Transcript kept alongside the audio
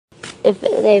if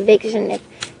the eviction, if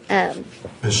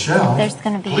Michelle, there's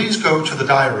going to be please go to the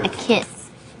diary. a kiss.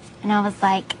 And I was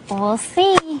like, we'll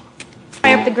see.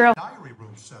 I up the girl. Diary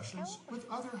room sessions with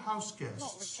other house guests. I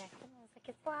was like,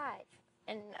 it's live.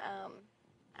 And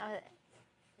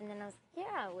then I was like,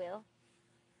 yeah, I will.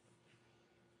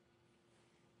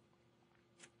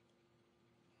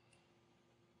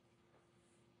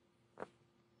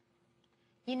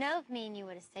 You know, if me and you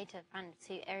would have stayed to the final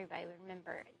two, everybody would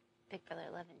remember Big Brother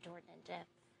 11, Jordan and Jeff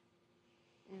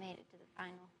made it to the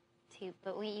final two.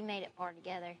 But you made it far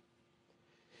together.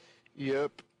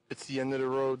 Yep, it's the end of the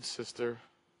road, sister.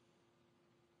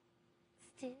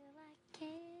 Still I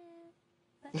can't.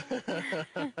 It's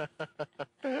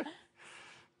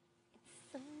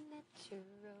so natural.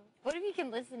 What if you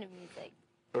can listen to music?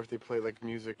 Or if they play like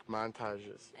music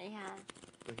montages. Yeah.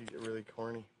 Like you get really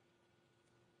corny.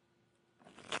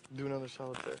 Do another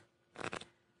solitaire.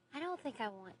 I don't think I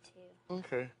want to.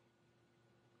 Okay.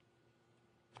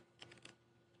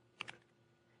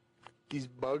 These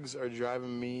bugs are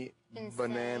driving me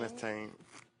banana tane.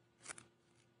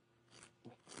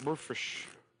 We're for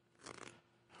sure.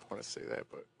 I want to say that,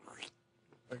 but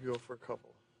I could go for a couple.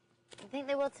 You think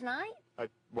they will tonight?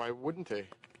 Why wouldn't they?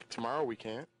 Tomorrow we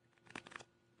can't.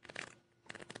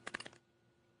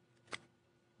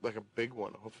 Like a big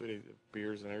one. Hopefully they have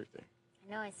beers and everything.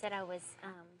 I know I said I was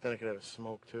Then I could have a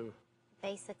smoke too.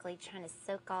 basically trying to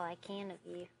soak all I can of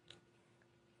you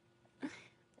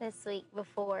this week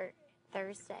before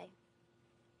Thursday.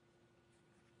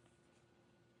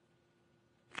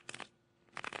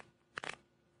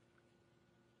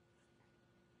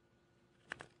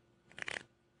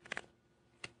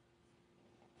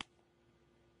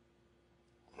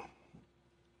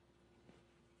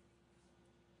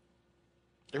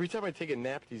 Every time I take a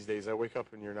nap these days, I wake up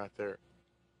and you're not there.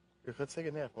 You're like, let's take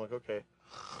a nap. I'm like, okay.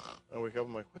 I wake up,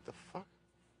 I'm like, what the fuck?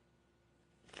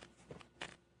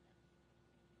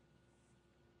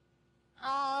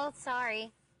 Oh,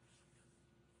 sorry.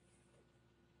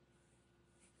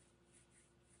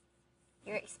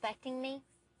 You're expecting me?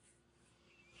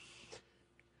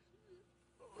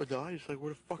 No, I just like,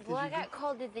 where the fuck did Well, you I got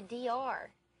called to the DR,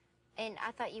 and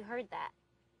I thought you heard that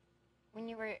when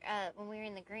you were when we were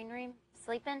in the green room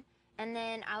sleeping, and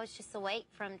then I was just awake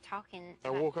from talking.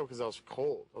 I woke up because I was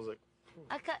cold. I was like,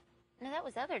 No, that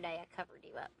was the other day I covered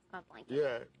you up with my blanket.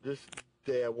 yeah, this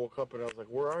day I woke up and I was like,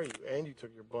 where are you? And you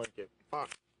took your blanket. Fuck.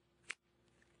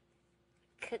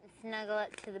 Couldn't snuggle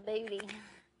up to the booty.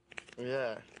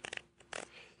 Yeah.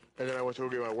 And then I went to go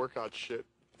get my workout shit.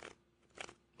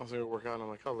 I was going to work out and I'm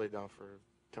like, I'll lay down for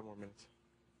 10 more minutes.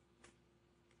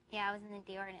 Yeah, I was in the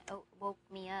DR and it woke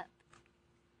me up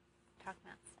talking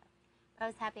about stuff. But I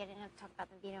was happy I didn't have to talk about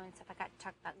the veto and stuff. I got to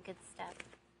talk about good stuff.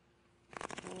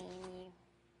 Me and you.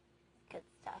 Good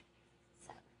stuff.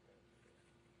 So.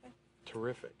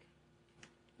 Terrific.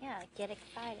 Yeah, get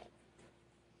excited.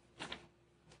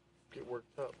 Get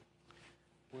worked up.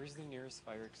 Where's the nearest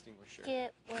fire extinguisher?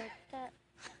 Get worked up.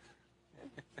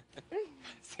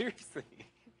 Seriously.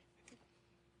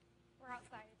 We're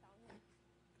outside, it's all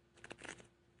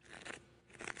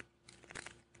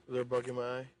Is there a bug in my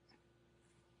eye?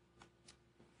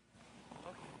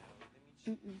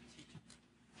 Mm-mm.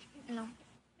 No.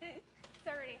 It's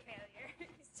already a failure.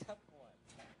 Step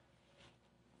one.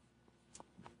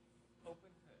 Open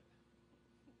hood.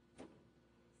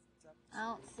 Step two. I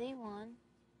don't see one.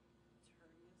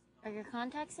 Are your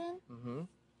contacts in? Mm-hmm.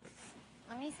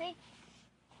 Let me see.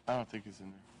 I don't think it's in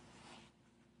there.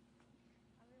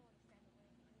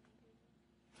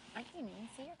 I can't even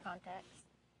see your contacts.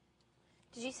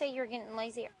 Did you say you were getting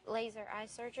laser eye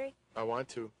surgery? I want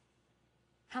to.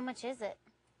 How much is it?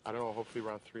 I don't know, hopefully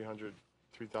around $3,181.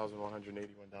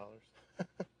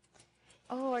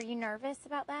 Oh, are you nervous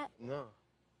about that? No.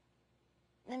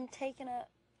 Them taking a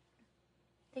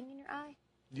thing in your eye?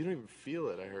 You don't even feel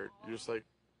it, I heard. You're just like,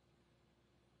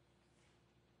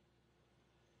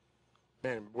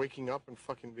 man, waking up and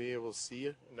fucking being able to see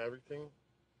it and everything,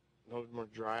 no more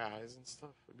dry eyes and stuff,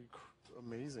 it'd be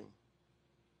amazing.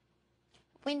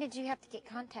 When did you have to get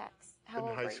contacts? How In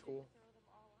old high were you? school.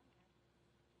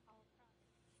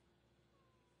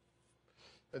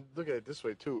 And look at it this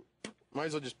way, too. Might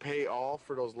as well just pay all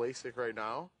for those LASIK right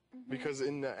now, because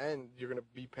in the end, you're going to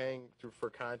be paying for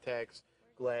contacts,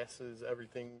 glasses,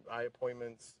 everything, eye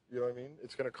appointments, you know what I mean?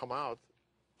 It's going to come out.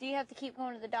 Do you have to keep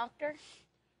going to the doctor?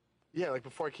 Yeah, like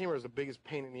before I came here, it was the biggest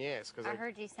pain in the ass. Cause I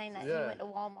heard you saying that yeah. you went to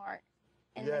Walmart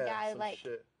and yeah, the guy, some like,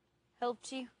 shit.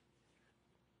 helped you.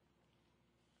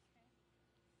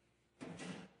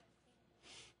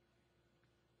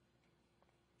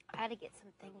 I had to get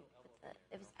something with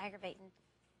it was aggravating.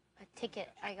 A ticket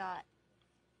I got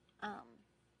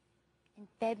in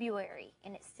February,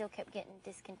 and it still kept getting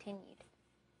discontinued.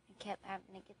 I kept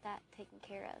having to get that taken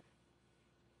care of.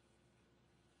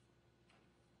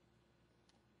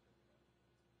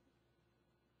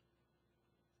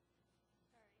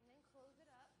 Alright, and then close it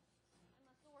up. And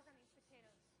let's go work on these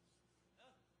potatoes.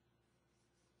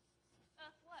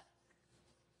 What?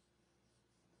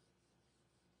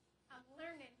 I'm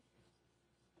learning.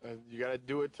 You gotta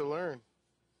do it to learn.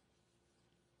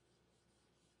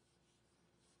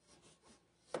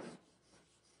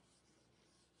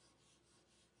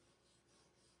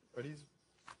 Are these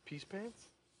peace pants?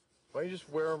 Why don't you just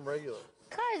wear them regular?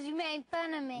 'Cause you made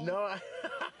fun of me. No,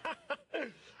 I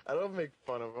don't make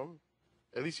fun of them.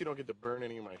 At least you don't get to burn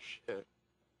any of my shit.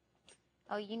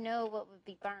 Oh, you know what would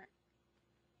be burnt.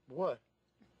 What?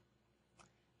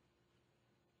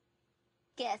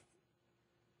 Guess.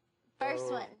 First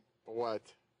Oh, one.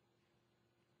 What?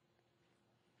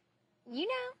 You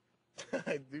know.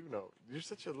 I do know. You're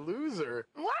such a loser.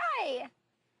 Why?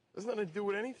 There's nothing to do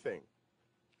with anything.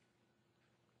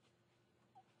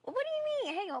 What do you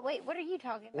mean? Hang on, wait, what are you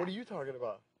talking about? What are you talking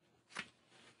about?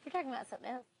 You're talking about something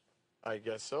else. I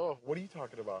guess so. What are you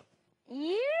talking about?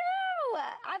 You!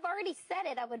 I've already said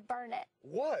it, I would burn it.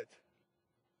 What?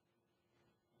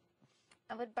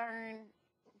 I would burn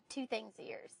 2 things of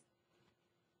yours.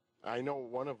 I know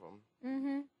one of them.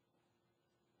 Mm-hmm.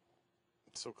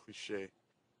 It's so cliche.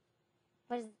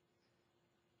 What is...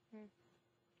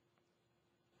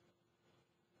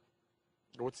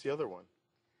 What's the other one?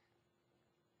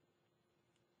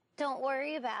 Don't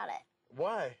worry about it.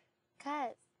 Why?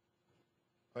 'Cause...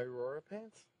 My Aurora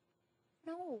pants?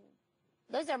 No.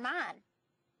 Those are mine.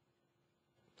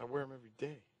 I wear them every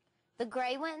day. The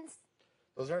gray ones?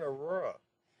 Those aren't Aurora.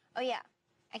 Oh, yeah.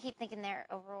 I keep thinking they're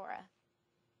Aurora.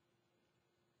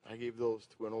 I gave those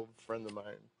to an old friend of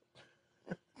mine.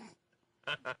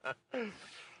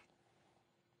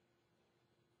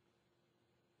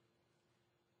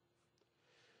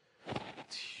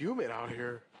 It's humid out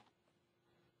here.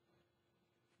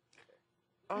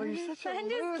 Oh, you're such a I'm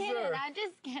loser. just kidding. I'm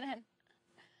just kidding.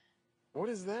 What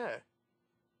is that?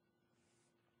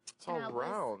 It's all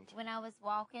round. When I was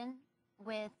walking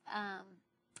with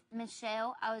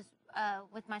Michelle, I was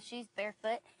with my shoes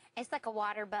barefoot. It's like a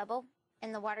water bubble,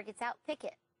 and the water gets out. Pick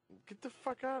it. Get the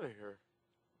fuck out of here.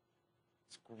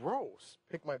 It's gross.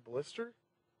 Pick my blister?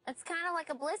 It's kind of like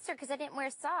a blister because I didn't wear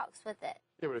socks with it.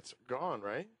 Yeah, but it's gone,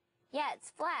 right? Yeah, it's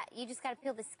flat. You just got to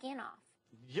peel the skin off.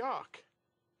 Yuck.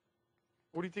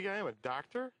 What do you think I am, a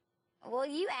doctor? Well,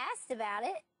 you asked about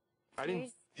it. I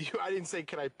didn't say,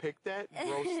 can I pick that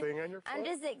gross thing on your foot? I'm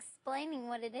just explaining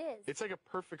what it is. It's like a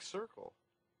perfect circle.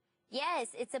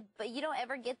 Yes, but you don't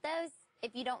ever get those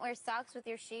if you don't wear socks with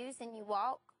your shoes and you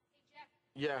walk. Hey,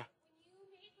 Jeff, Yeah. when you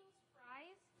made those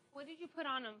fries, what did you put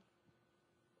on them?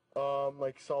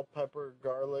 Like salt, pepper,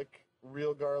 garlic,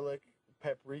 real garlic,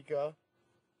 paprika.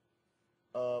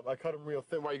 I cut them real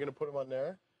thin. Why are you gonna put them on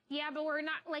there? Yeah, but we're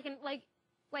not like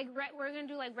red. We're gonna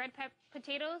do like red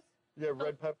potatoes. Yeah,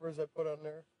 red peppers I put on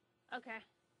there. Okay.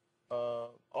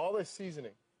 All this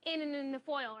seasoning. In the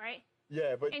foil, right?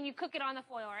 Yeah, but And you cook it on the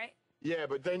foil, right? yeah,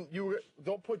 but then you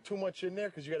don't put too much in there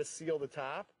because you got to seal the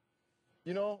top.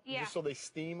 You know, Yeah. just so they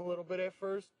steam a little bit at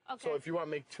first. Okay. So if you want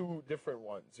to make 2 different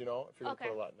ones, you know, if you're gonna Okay.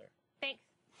 put a lot in there. Thanks.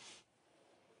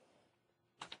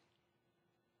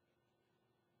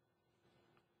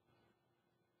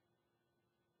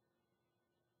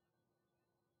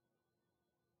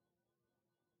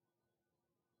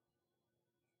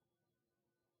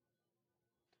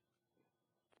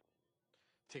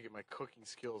 Taking my cooking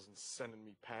skills and sending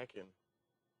me packing.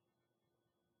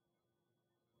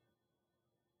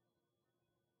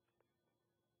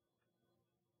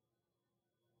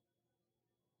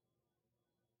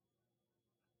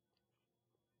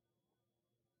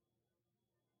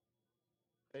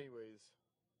 Anyways,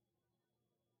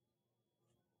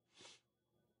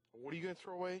 what are you gonna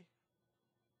throw away?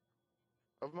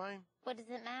 Of mine? What does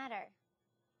it matter?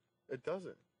 It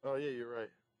doesn't. Oh yeah, you're right.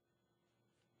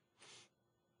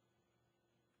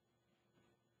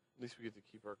 At least we get to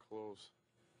keep our clothes.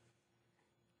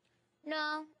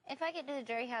 No, if I get to the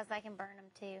jury house, I can burn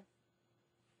them too.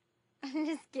 I'm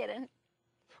just kidding.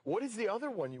 What is the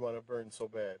other one you want to burn so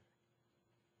bad?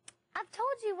 I've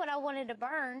told you what I wanted to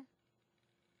burn.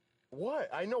 What?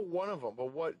 I know one of them,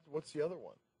 but what's the other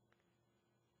one?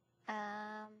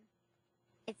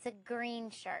 It's a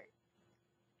green shirt.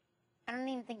 I don't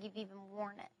even think you've even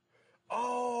worn it.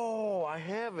 Oh, I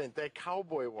haven't. That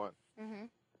cowboy one. Mm-hmm.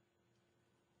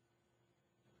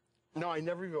 No, I've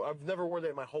never worn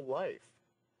that in my whole life.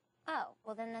 Oh,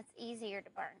 well then that's easier to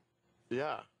burn.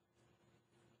 Yeah.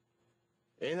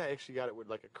 And I actually got it with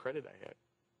like a credit I had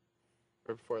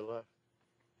right before I left.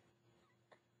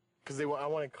 Because I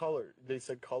wanted color. They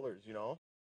said colors, you know?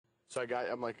 So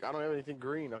I'm like, I don't have anything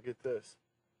green. I'll get this.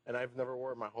 And I've never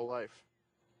worn it my whole life.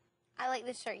 I like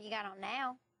the shirt you got on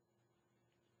now.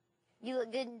 You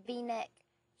look good in V-neck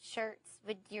shirts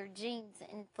with your jeans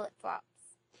and flip-flops.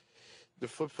 The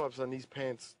flip-flops on these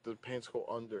pants, the pants go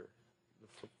under the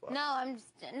flip-flops.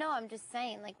 No, I'm just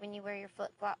saying, like when you wear your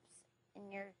flip-flops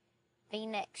and your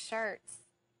V-neck shirts,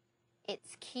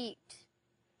 it's cute.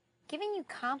 Giving you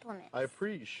compliments. I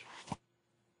appreciate.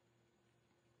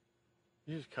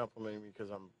 You just complimenting me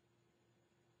because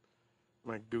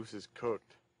my goose is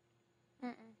cooked.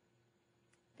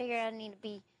 Figured I need to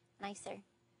be nicer.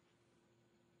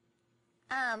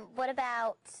 What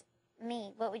about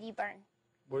me? What would you burn?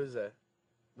 What is that?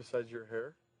 Besides your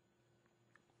hair?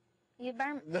 You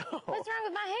burn? No. What's wrong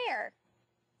with my hair?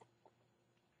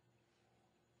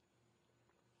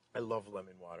 I love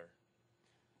lemon water.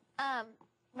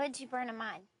 What'd you burn of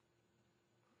mine?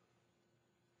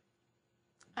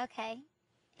 Okay,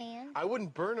 and? I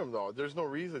wouldn't burn them though. There's no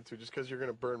reason to, just because you're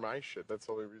gonna burn my shit. That's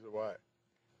the only reason why.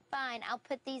 Fine, I'll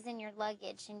put these in your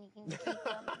luggage and you can keep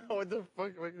them. What the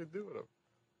fuck am I gonna do with them?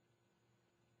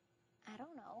 I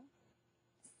don't know.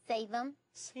 Save them.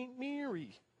 St.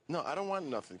 Mary. No, I don't want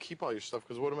nothing. Keep all your stuff,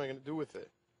 because what am I gonna do with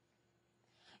it?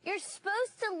 You're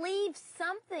supposed to leave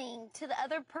something to the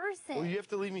other person. Well, you have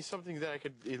to leave me something that I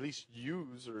could at least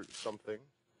use or something.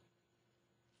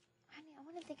 I mean, I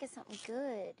want to think of something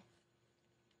good.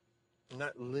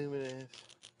 Not luminous.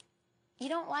 You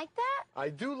don't like that? I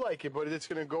do like it, but it's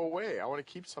gonna go away. I want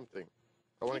to keep something.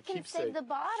 I want to You can keep save the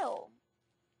bottle.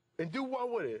 And do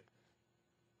what with it?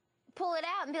 Pull it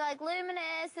out and be like,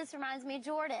 Luminous, this reminds me of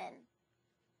Jordan.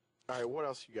 All right, what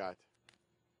else you got?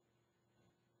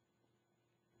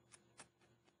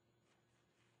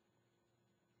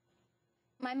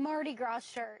 My Mardi Gras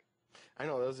shirt. I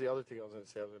know, that was the other thing I was gonna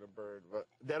say I was gonna burn, but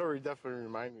that'll definitely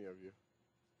remind me of you.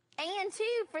 And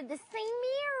too, for the St.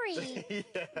 Mary.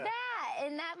 Yeah.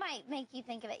 That might make you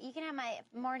think of it. You can have my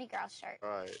Mardi Gras shirt. All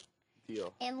right,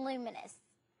 deal. And Luminous.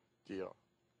 Deal.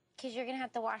 Because you're going to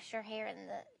have to wash your hair in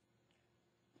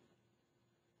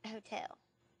the hotel.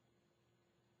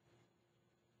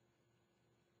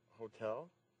 Hotel?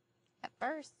 At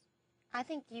first. I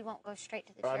think you won't go straight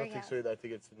to the I cherry don't think house. so. I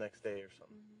think it's the next day or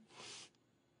something.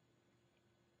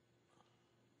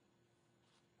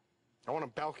 I want a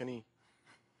balcony.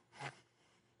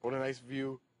 What a nice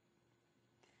view.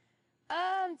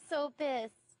 I'm so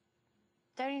pissed.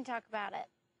 Don't even talk about it.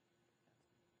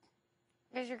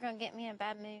 Because you're going to get me in a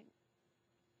bad mood.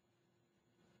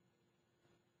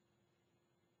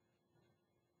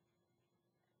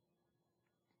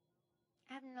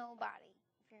 I have nobody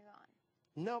if you're gone.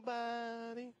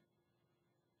 Nobody.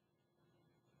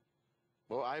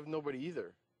 Well, I have nobody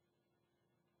either.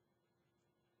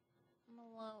 I'm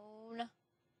alone.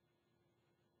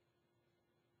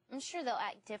 I'm sure they'll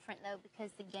act different, though,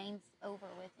 because the game's over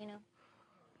with, you know?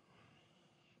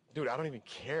 Dude, I don't even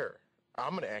care.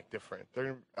 I'm going to act different.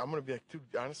 I'm going to be like, dude,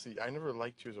 honestly, I never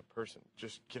liked you as a person.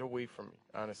 Just get away from me,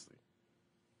 honestly.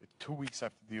 2 weeks I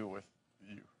have to deal with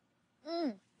you.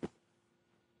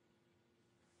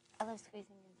 I love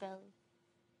squeezing your belly.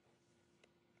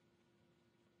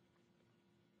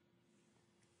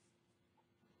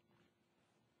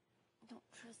 I don't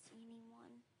trust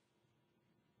anyone.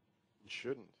 You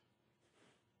shouldn't.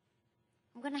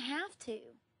 I'm gonna have to.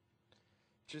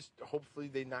 Just hopefully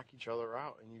they knock each other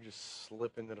out and you just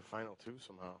slip into the final two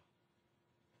somehow.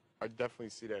 I definitely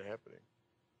see that happening.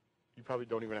 You probably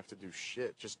don't even have to do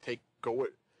shit. Just go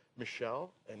with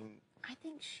Michelle and... I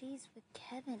think she's with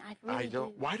Kevin. I really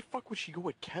do. Why the fuck would she go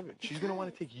with Kevin? She's gonna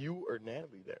want to take you or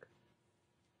Natalie there.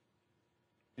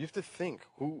 You have to think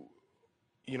who,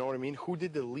 you know what I mean? Who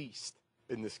did the least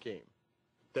in this game?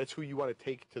 That's who you want to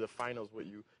take to the finals with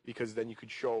you, because then you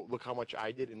could show, look how much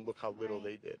I did and look how little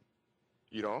they did.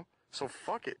 You know? So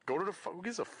fuck it. Go to the, who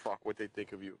gives a fuck what they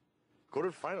think of you? Go to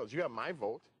the finals. You got my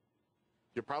vote.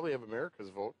 You probably have America's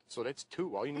vote. So that's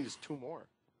 2. All you need is 2 more.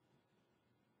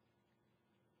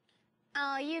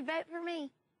 Oh, you'd vote for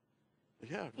me?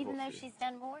 Yeah. I'd Even vote though for you. she's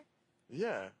done more?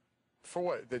 Yeah. For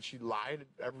what? That she lied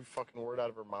every fucking word out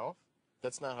of her mouth?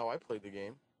 That's not how I played the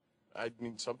game. I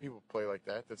mean, some people play like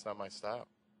that. That's not my style.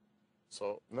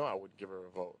 So, no, I wouldn't give her a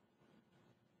vote.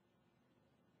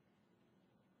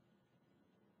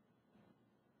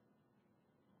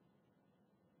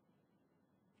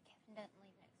 Kevin doesn't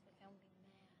leave next week. I'm gonna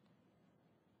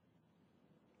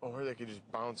be mad. Or they could just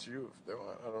bounce you if they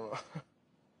want. I don't know.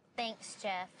 Thanks,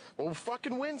 Jeff. Well,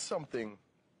 fucking win something.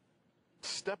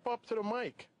 Step up to the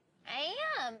mic. I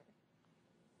am.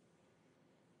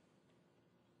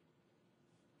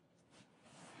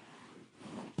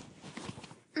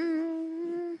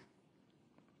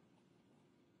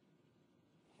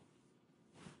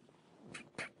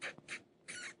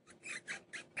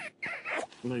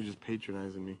 No, you're just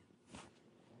patronizing me.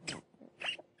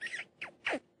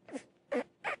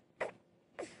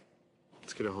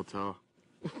 Let's get a hotel.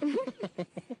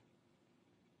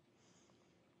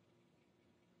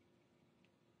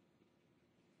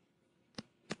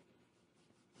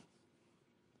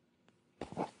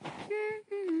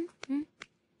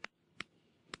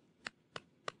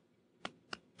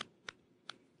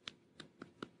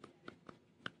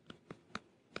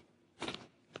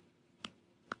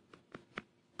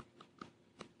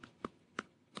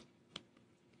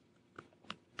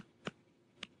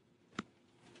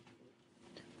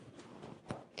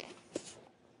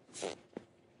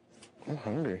 I'm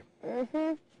hungry.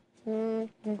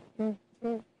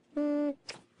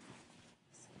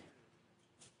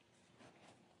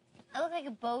 I look like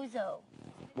a bozo.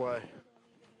 Why?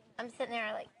 I'm sitting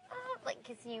there like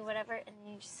kissing you, whatever, and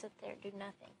you just sit there and do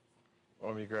nothing.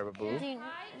 Want me to grab a blue? Do High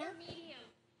no. or medium?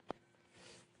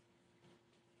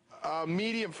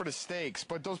 Medium for the steaks,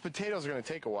 but those potatoes are gonna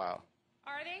take a while.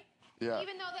 Are they? Yeah.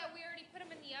 Even though that we already put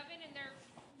them in the oven and they're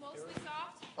mostly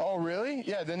soft? Oh, really?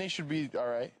 Yeah, then they should be all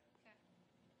right.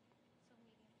 So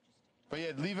medium. But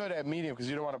yeah, leave it at medium because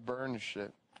you don't want to burn the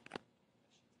shit.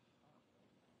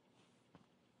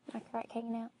 My crack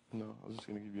hanging out. No, I was just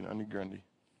gonna give you an onion grundy.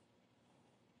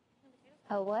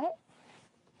 A what?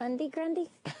 Bundy Grundy?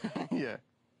 Yeah.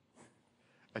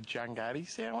 A John Gotti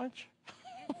sandwich?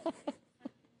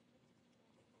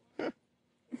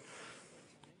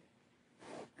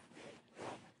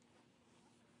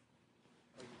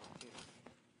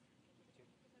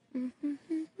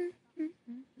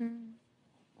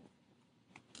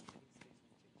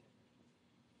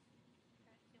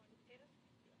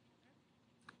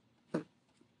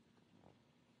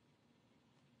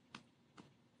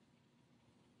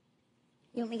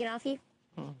 You want me to get off you?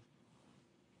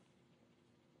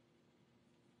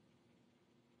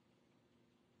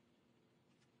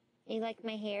 You like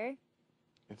my hair?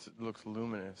 It looks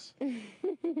luminous.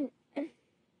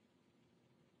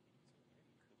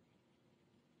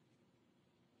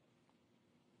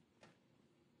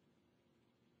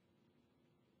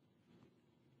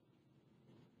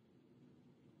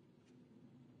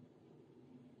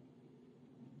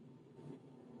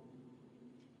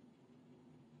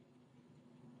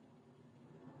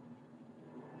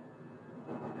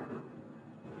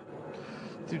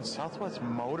 Dude, Southwest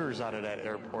Motors out of that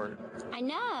airport. I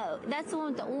know. That's the one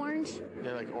with the orange.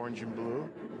 They're like orange and blue.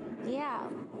 Yeah.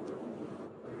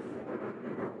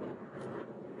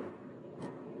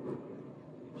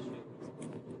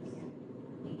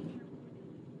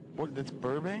 What? That's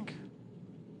Burbank?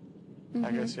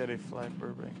 I guess, yeah, they fly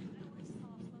Burbank.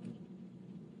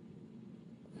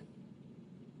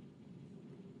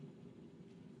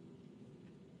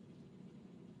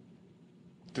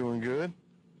 Doing good?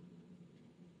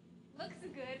 Looks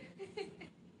good.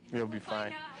 You'll be We'll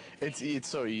find fine. out. It's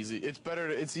so easy.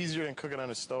 It's easier than cooking on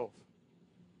a stove.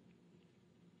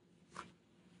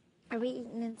 Are we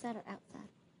eating inside or outside?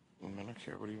 I don't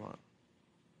care. What do you want?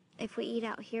 If we eat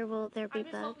out here, will there be I'm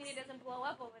just bugs? hoping it doesn't blow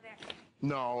up over there.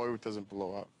 No, it doesn't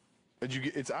blow up. Did you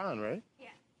get? It's on, right? Yeah.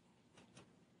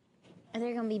 Are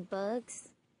there gonna be bugs?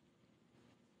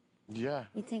 Yeah.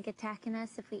 You think attacking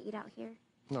us if we eat out here?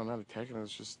 No, not attacking.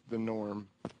 It's just the norm.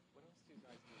 What else do you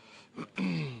guys do?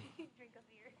 Drink a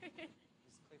beer. Just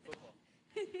play football.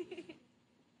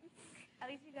 At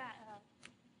least you got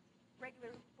regular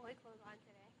boy clothes on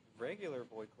today. Regular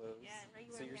boy clothes. Yeah,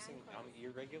 regular So you're man saying clothes. I'm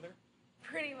irregular?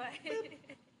 Pretty much. At least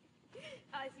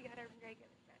you got a regular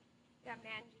set. You got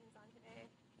man jeans on today.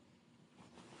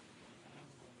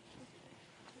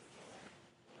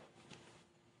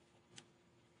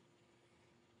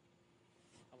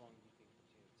 How long do you think it'll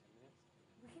take? 10 minutes?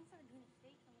 We can start doing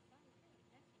steaks on the side too.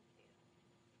 Next to the potato.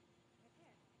 Right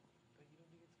there. But you don't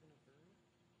think it's gonna burn? No.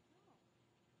 I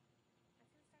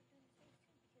said start doing steaks too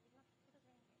because if not, the potatoes are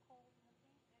gonna get cold and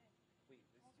everything. Wait,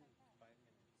 let's do 5 minutes.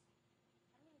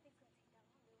 I don't even think it's gonna take that long.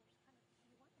 We were just kind of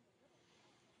you want them a little.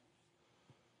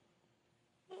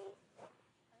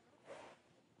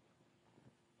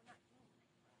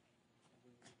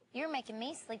 You're making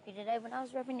me sleepy today when I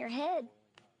was rubbing your head.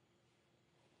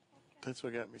 That's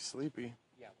what got me sleepy.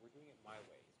 Yeah, we're doing it my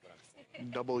way, is what I'm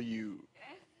saying. W.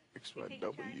 Take XY a W.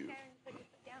 trash can and put your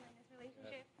foot down in this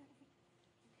relationship.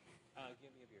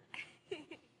 Give me a beer. Ooh,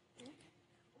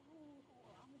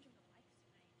 I'm gonna drink a Mike's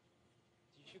tonight.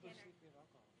 You should go sleep with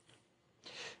alcohol.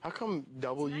 How come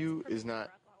W is not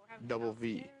We're having double house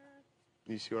V? dinner.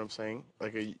 You see what I'm saying?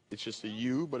 Like it's just a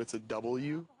U, but it's a double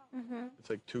U. Mm-hmm. It's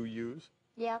like two U's.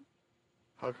 Yeah.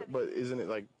 But isn't it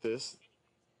like this?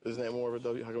 Isn't that more of a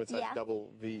W? How come it's not Yeah.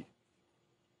 double V?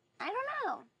 I don't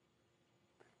know.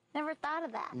 Never thought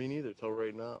of that. Me neither, till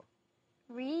right now.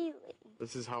 Really?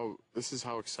 This is how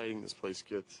exciting this place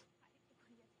gets.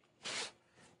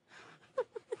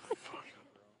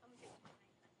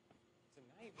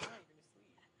 Tonight, bro,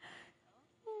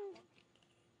 you're gonna sleep.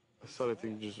 I saw that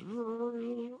thing just.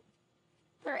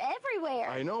 They're everywhere.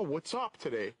 I know. What's up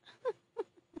today?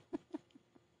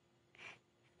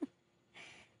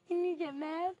 Can you get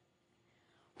mad?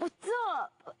 What's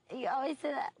up? You always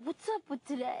say that. What's up with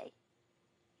today?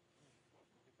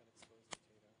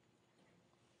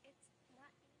 It's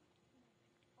not.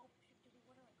 Oh, do we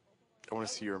want to like open one? I want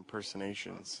to see your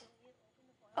impersonations.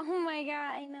 Oh my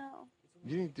god, I know.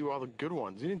 You didn't do all the good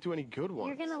ones. You didn't do any good ones.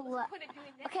 You're gonna love. Put it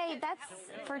doing this. Okay, that's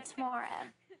for tomorrow.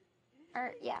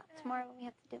 Or yeah, tomorrow we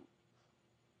have to do.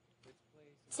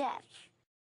 Jeff.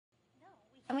 No,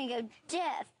 we. I'm gonna go,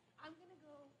 Jeff. I'm gonna go.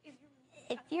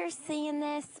 If you're seeing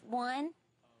this, one,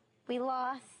 we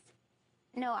lost.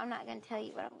 No, I'm not gonna tell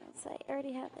you what I'm gonna say. I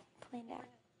already have it planned out.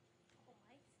 Couple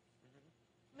mics.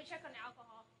 I'm gonna check on the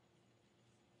alcohol.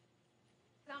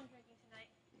 'Cause I'm drinking tonight.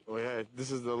 Oh yeah,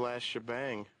 this is the last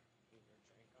shebang. I'm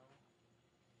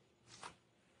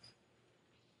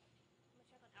gonna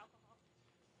check on alcohol.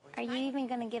 Are you even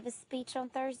gonna give a speech on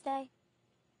Thursday?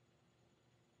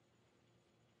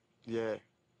 Yeah.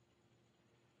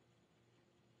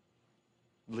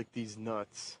 Lick these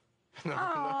nuts. No,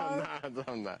 Aw.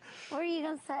 I'm not. What are you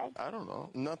gonna say? I don't know.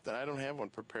 Nothing. I don't have one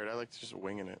prepared. I like to just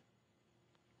winging it.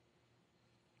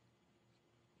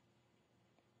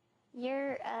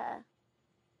 You're, I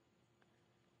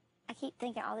keep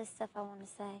thinking all this stuff I want to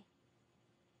say.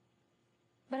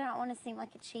 But I don't want to seem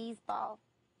like a cheese ball.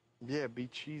 Yeah, be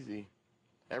cheesy.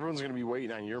 Everyone's gonna be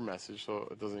waiting on your message, so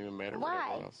it doesn't even matter what Why?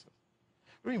 everyone else says.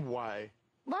 What do you mean, why?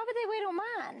 Why would they wait on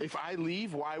mine? If I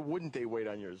leave, why wouldn't they wait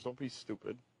on yours? Don't be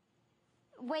stupid.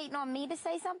 Waiting on me to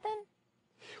say something?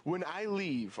 When I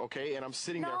leave, okay, and I'm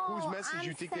sitting there, whose message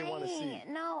you think they want to see?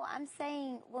 No, I'm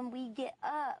saying when we get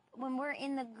up, when we're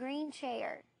in the green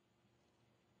chair,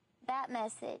 that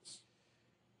message.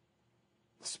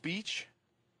 Speech?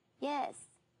 Yes.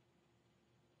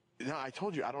 No, I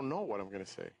told you, I don't know what I'm going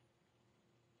to say.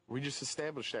 We just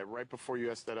established that right before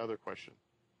you asked that other question.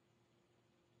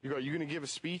 You go, you going to give a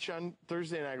speech on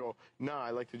Thursday? And I go, nah,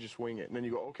 I like to just wing it. And then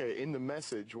you go, okay, in the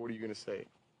message, what are you going to say?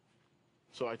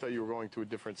 So I thought you were going to a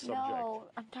different subject. No,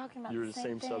 I'm talking about You're the the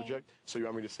same thing. subject? So you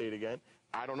want me to say it again?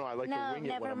 I don't know. I like to No, wing it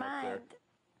never when I'm mind. up there.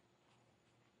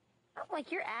 I don't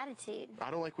like your attitude.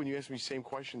 I don't like when you ask me same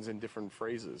questions in different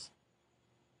phrases.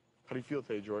 How do you feel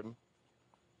today, Jordan?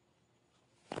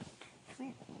 Come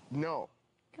here. No.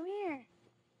 Come here.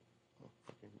 Oh,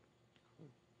 fucking.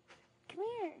 Come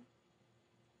here.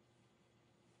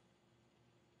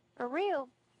 For real.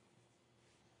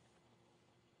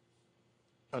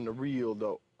 On the real,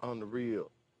 though. On the real.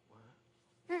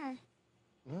 Hmm.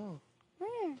 No.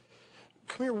 Hmm.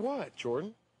 Come here, what,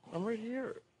 Jordan? I'm right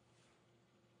here.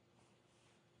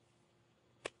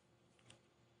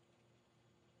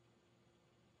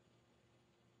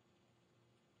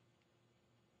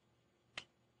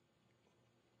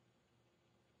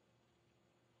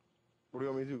 What do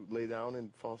you want me to do? Lay down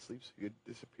and fall asleep so you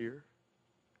could disappear?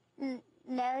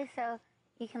 No, so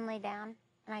you can lay down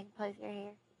and I can play with your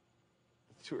hair.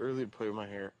 It's too early to play with my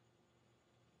hair.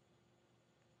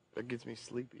 That gets me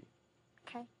sleepy.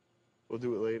 Okay. We'll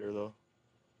do it later, though.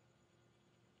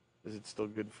 Is it still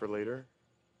good for later?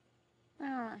 I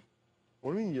don't know.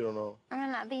 What do you mean you don't know? I'm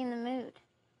gonna not be in the mood.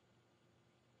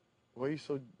 Why are you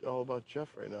so all about Jeff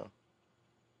right now?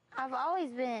 I've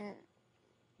always been.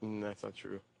 That's not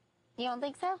true. You don't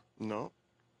think so? No,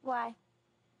 Why?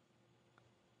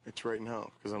 it's right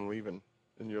now, because I'm leaving.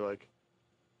 And you're like,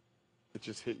 it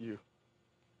just hit you.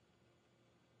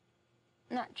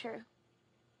 Not true.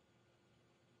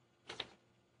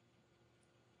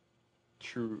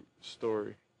 True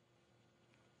story.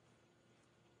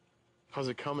 How's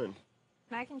it coming?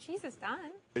 Mac and cheese is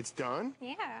done. It's done?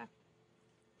 Yeah.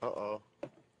 Uh-oh.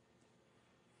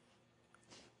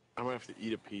 I'm gonna have to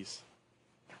eat a piece.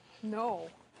 No.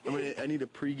 I need a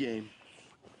pregame.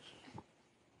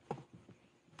 I'm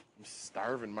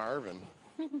starving Marvin.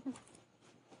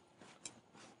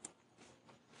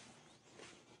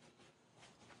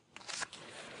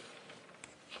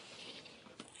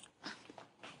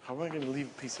 How am I gonna leave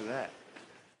a piece of that?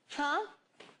 Huh?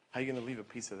 How are you gonna leave a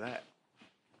piece of that?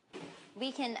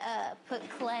 We can put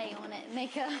clay on it,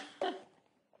 make a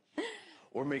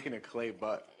We're making a clay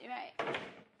butt. right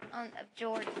on of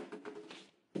Jordan.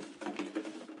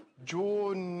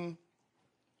 Jordan.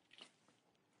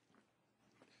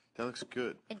 That looks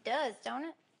good. It does, don't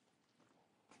it?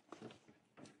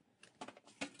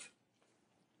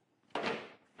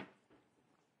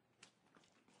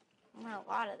 want a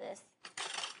lot of this.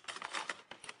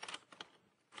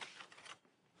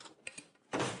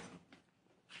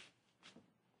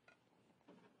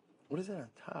 What is that on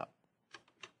top?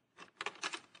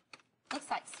 Looks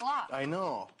like slop. I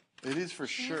know. It is for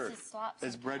sure. uses slop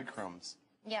It's sometimes. breadcrumbs.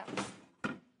 Yeah. I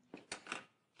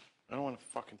don't want to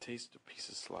fucking taste a piece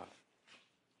of slop.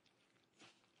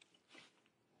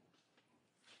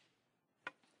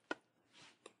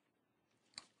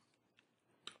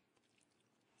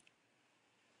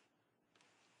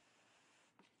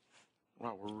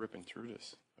 Wow, we're ripping through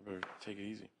this. I better take it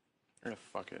easy.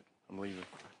 Fuck it. I'm leaving.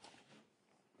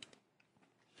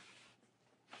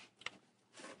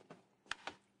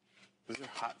 Is there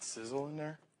hot sizzle in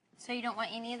there? So you don't want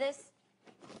any of this?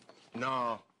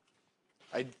 No.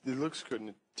 It looks good and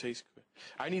it tastes good.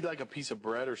 I need like a piece of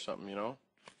bread or something, you know?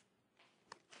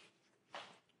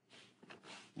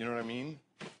 You know what I mean?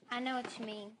 I know what you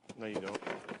mean. No, you don't.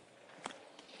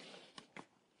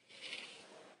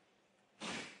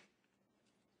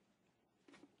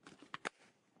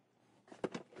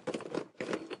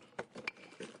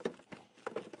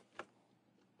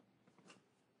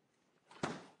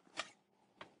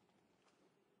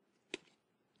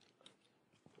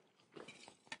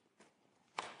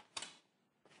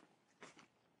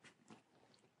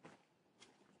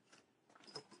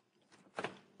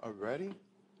 Already?